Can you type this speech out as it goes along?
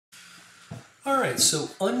All right, so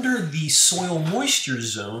under the soil moisture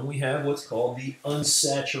zone, we have what's called the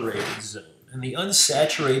unsaturated zone. And the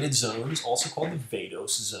unsaturated zone is also called the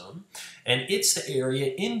vadose zone. And it's the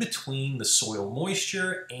area in between the soil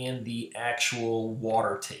moisture and the actual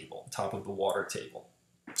water table, top of the water table.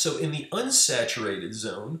 So in the unsaturated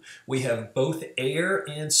zone, we have both air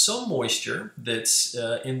and some moisture that's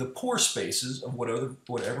in the pore spaces of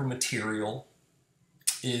whatever material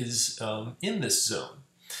is in this zone.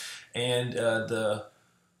 And the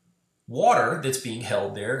water that's being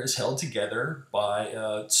held there is held together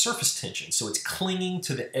by surface tension. So it's clinging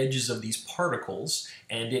to the edges of these particles,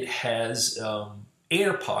 and it has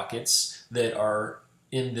air pockets that are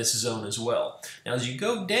in this zone as well. Now, as you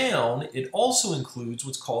go down, it also includes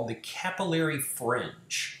what's called the capillary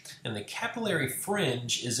fringe. And the capillary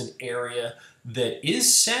fringe is an area that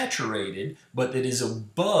is saturated, but that is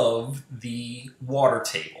above the water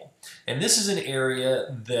table. And this is an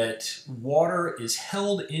area that water is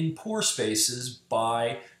held in pore spaces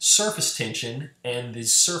by surface tension, and the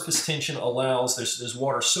surface tension allows, there's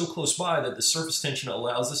water so close by that the surface tension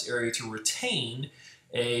allows this area to retain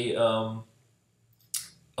a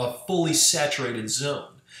fully saturated zone.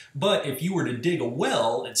 But if you were to dig a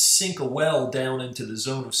well and sink a well down into the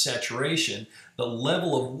zone of saturation, the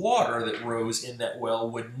level of water that rose in that well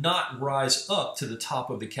would not rise up to the top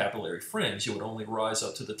of the capillary fringe. It would only rise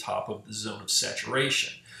up to the top of the zone of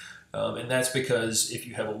saturation. And that's because if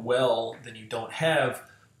you have a well, then you don't have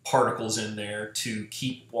particles in there to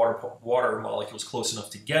keep water molecules close enough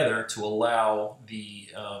together to allow the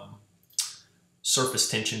surface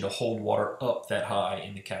tension to hold water up that high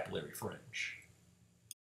in the capillary fringe.